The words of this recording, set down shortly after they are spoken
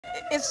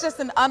It's just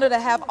an honor to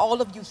have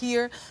all of you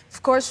here.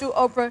 Of course, you,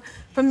 Oprah.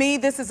 For me,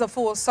 this is a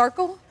full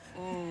circle.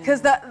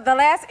 Because the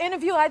last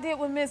interview I did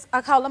with Miss,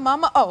 I call her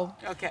Mama O,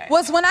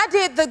 was when I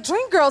did the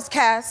Dreamgirls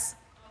cast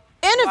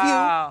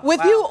interview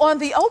with you on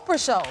the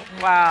Oprah show.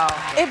 Wow.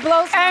 It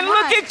blows my mind. And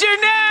look at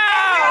you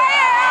now!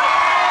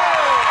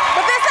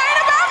 But this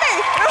ain't about me.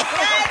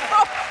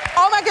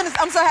 Oh my goodness,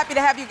 I'm so happy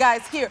to have you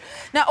guys here.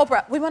 Now,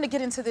 Oprah, we want to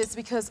get into this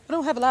because we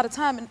don't have a lot of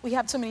time and we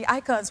have too many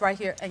icons right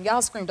here and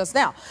y'all screamed us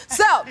down.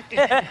 So,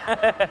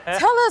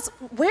 tell us,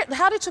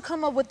 how did you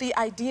come up with the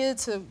idea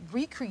to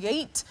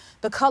recreate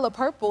the color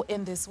purple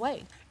in this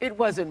way? It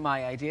wasn't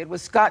my idea. It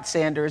was Scott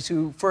Sanders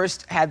who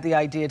first had the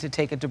idea to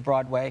take it to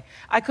Broadway.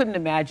 I couldn't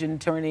imagine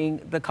turning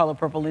The Color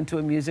Purple into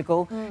a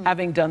musical,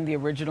 having done the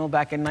original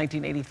back in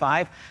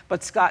 1985.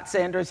 But Scott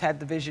Sanders had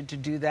the vision to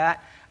do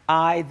that.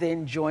 I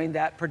then joined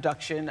that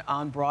production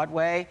on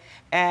Broadway.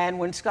 And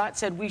when Scott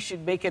said we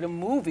should make it a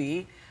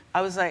movie,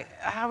 I was like,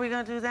 how are we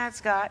going to do that,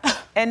 Scott?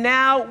 And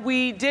now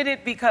we did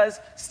it because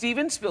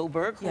Steven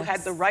Spielberg, who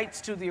had the rights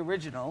to the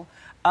original,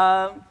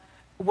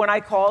 when I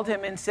called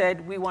him and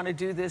said, we want to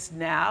do this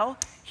now,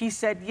 he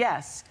said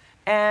yes.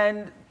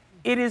 And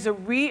it is a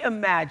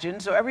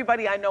reimagined, so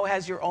everybody I know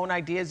has your own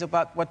ideas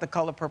about what The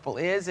Color Purple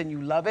is, and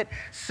you love it.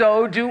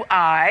 So do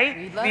I.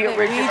 We love the it.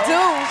 original. We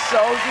do. So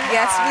do I.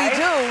 Yes, we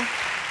do.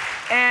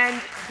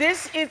 And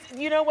this is,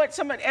 you know what,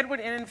 Edward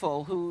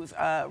Enninful, who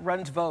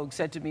runs Vogue,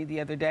 said to me the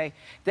other day,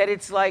 that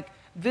it's like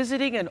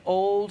visiting an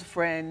old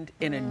friend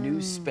in a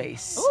new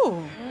space.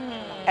 Ooh.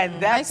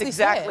 And that's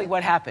exactly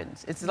what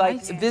happens. It's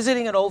like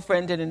visiting an old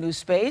friend in a new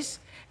space,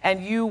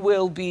 and you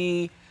will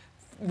be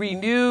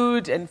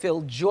renewed and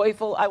feel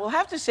joyful. I will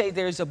have to say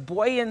there's a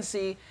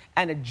buoyancy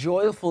and a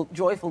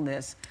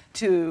joyfulness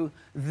to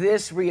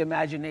this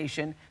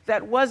reimagination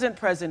that wasn't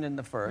present in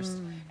the first,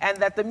 and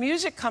that the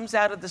music comes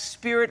out of the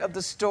spirit of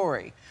the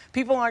story.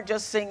 People aren't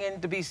just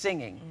singing to be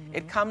singing.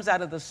 It comes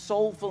out of the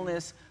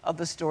soulfulness of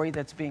the story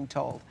that's being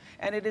told.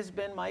 And it has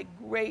been my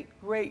great,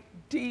 great,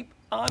 deep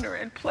honor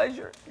and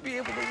pleasure to be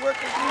able to work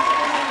with you.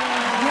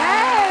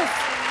 Yes!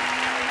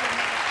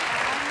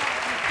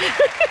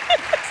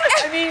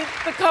 I mean,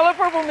 The Color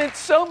Purple meant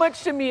so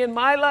much to me in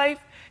my life,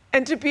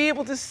 and to be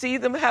able to see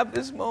them have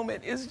this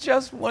moment is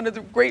just one of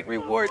the great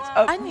rewards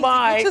of my life.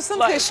 I need to get you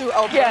some tissue,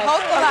 Oprah. Yes.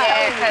 Hold the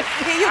line.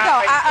 Here you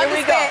go. I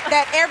understand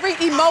that every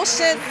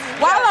emotion,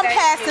 while I'm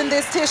passing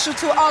this tissue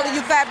to all of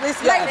you fabulous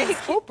ladies.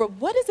 Oprah,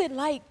 what is it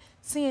like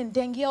seeing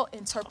Danielle's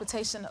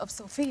interpretation of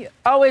Sofia?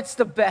 Oh, it's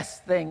the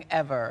best thing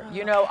ever.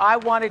 You know, I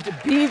wanted to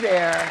be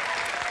there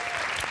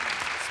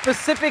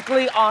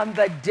specifically on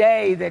the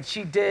day that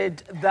she did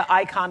the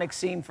iconic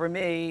scene for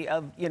me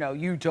of, you know,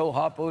 you told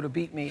Harpo to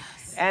beat me.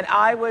 And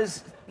I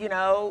was, you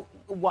know,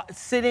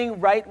 sitting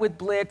right with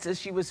Blitz as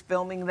she was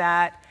filming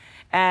that.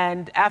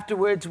 And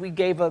afterwards, we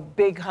gave a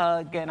big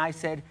hug, and I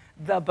said,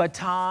 the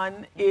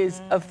baton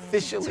is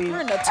officially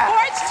Turn the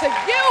torch to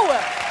you,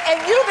 and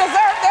you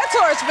deserve that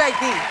torch,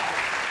 baby.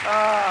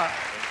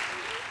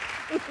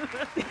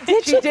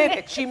 She did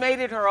it. She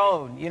made it her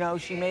own. You know,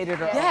 she made it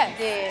her own.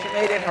 She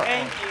made it her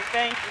own.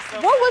 Thank you so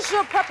much. What was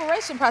your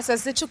preparation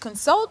process? Did you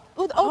consult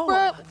with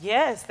Oprah? Oh,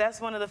 yes,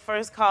 that's one of the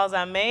first calls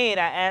I made.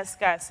 I asked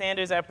Scott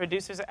Sanders, our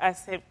producers, I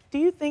said, do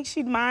you think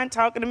she'd mind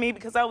talking to me?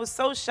 Because I was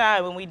so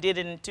shy when we did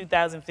it in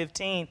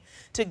 2015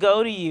 to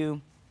go to you.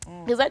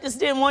 Because I just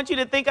didn't want you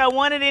to think I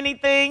wanted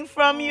anything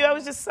from you. I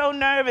was just so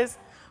nervous.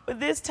 But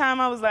this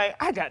time I was like,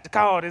 I got to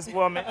call this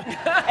woman.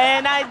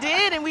 And I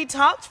did, and we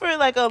talked for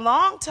like a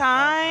long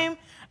time.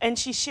 And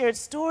she shared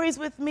stories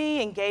with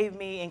me and gave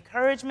me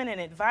encouragement and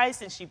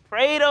advice, and she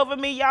prayed over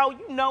me. Y'all,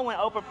 you know when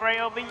Oprah pray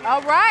over you.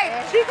 All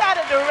right. She got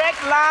a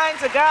direct line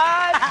to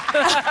God, so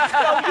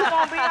you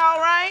gonna be all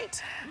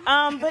right.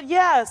 But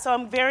yeah, so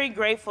I'm very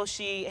grateful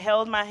she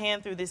held my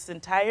hand through this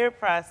entire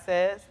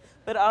process,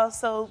 but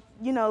also,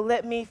 you know,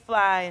 let me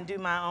fly and do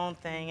my own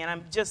thing. And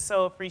I'm just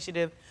so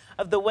appreciative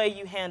of the way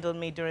you handled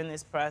me during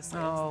this process.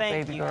 Oh,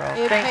 Thank baby you. girl.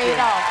 It paid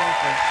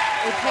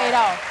off. It paid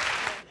off.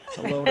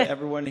 Hello to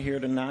everyone here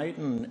tonight,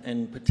 and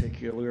in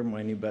particular,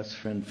 my new best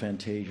friend,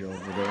 Fantasia, over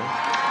there.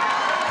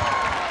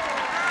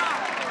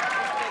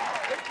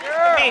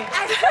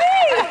 I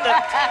see.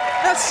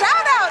 The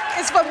shout out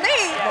is for me.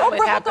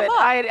 Oprah, hook 'em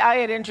up.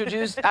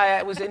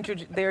 I was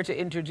there to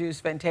introduce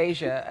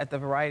Fantasia at the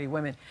Variety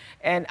Women,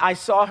 and I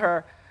saw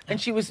her,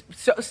 and she was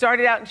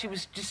started out, and she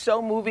was just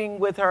so moving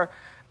with her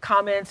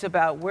comments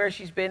about where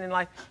she's been in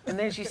life, and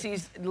then she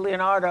sees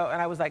Leonardo,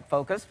 and I was like,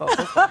 focus,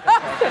 focus, focus,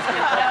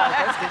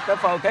 focus, keep the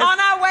focus. On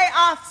our way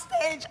off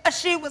stage,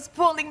 she was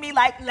pulling me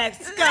like,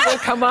 let's go.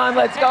 Come on,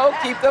 let's go,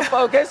 keep the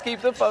focus,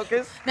 keep the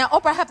focus. Now,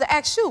 Oprah, I have to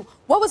ask you,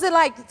 what was it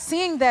like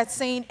seeing that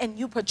scene and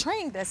you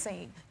portraying that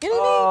scene? You know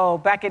what I mean? Oh,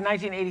 back in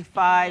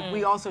 1985,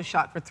 we also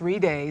shot for 3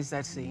 days,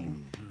 that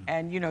scene.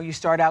 And, you know, you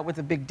start out with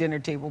a big dinner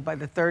table. By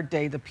the 3rd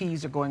day, the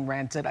peas are going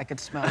rancid. I could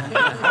smell them.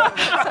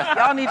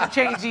 Y'all need to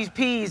change these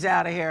peas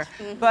out of here.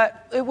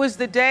 But it was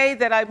the day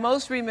that I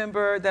most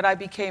remember that I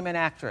became an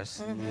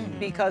actress.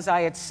 Because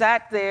I had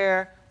sat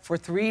there for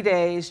 3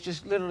 days,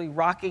 just literally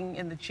rocking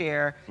in the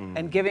chair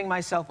and giving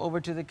myself over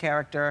to the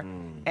character.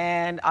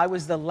 And I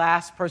was the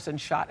last person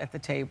shot at the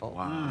table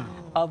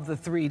of the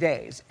 3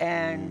 days.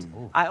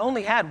 And I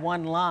only had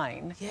one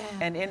line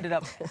and ended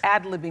up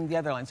ad-libbing the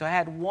other line. So I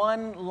had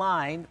one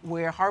line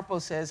where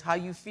Harpo says, "How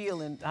you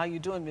feeling? How you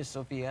doing, Miss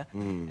Sofia?"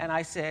 And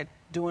I said,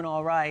 "Doing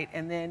all right."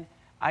 And then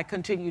I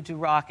continued to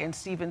rock, and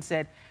Stephen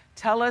said,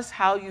 "Tell us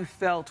how you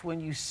felt when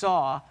you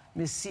saw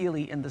Miss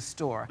Seeley in the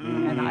store."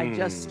 And I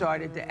just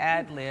started to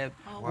ad-lib,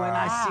 "When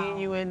I seen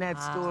you in that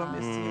store,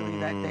 Miss Seeley,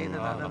 that day,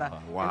 da-da-da-da."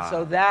 And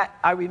so that,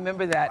 I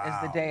remember that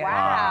as the day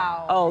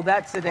I... Oh,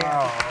 that's the day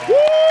Thank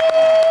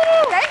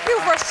you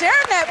for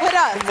sharing that with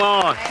us. Come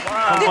on.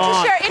 Did you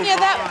share any of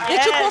that?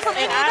 Did you pull from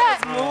any of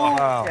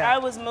that? I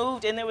was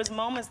moved, and there was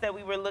moments that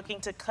we were looking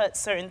to cut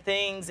certain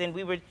things, and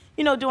we were,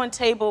 you know, doing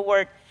table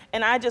work,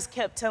 and I just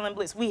kept telling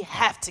Blitz, we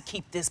have to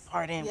keep this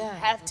part in. We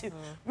have to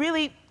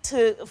really,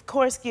 to of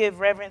course give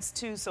reverence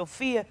to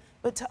Sofia,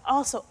 but to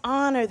also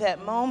honor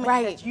that moment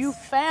that you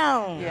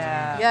found.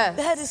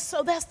 That is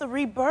so, that's the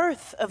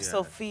rebirth of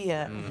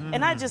Sofia.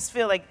 And I just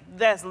feel like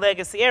that's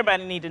legacy.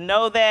 Everybody need to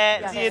know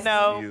that, you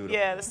know. Beautiful.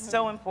 Yeah, it's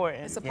so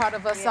important. It's a part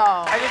of us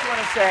all. I just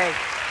want to say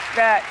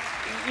that,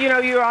 you know,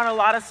 you're on a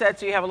lot of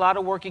sets, you have a lot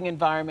of working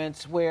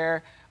environments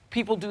where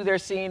people do their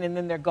scene and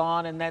then they're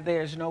gone and that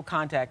there's no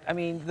contact. I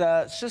mean,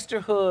 the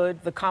sisterhood,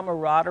 the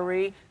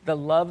camaraderie, the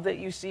love that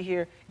you see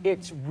here,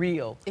 it's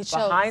real. It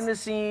shows. Behind the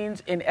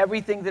scenes, in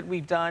everything that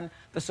we've done,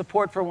 the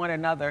support for one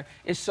another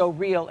is so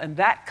real, and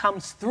that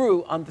comes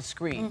through on the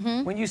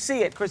screen. When you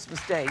see it Christmas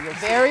Day, you'll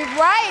see Very what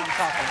right. I'm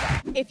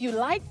talking about. If you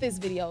like this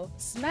video,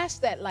 smash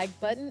that like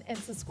button and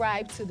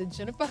subscribe to the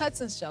Jennifer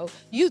Hudson Show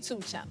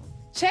YouTube channel.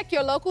 Check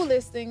your local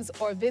listings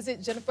or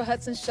visit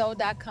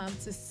jenniferhudsonshow.com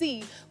to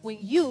see when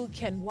you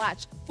can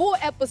watch full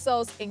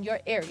episodes in your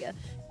area.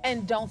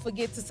 And don't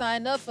forget to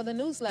sign up for the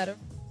newsletter.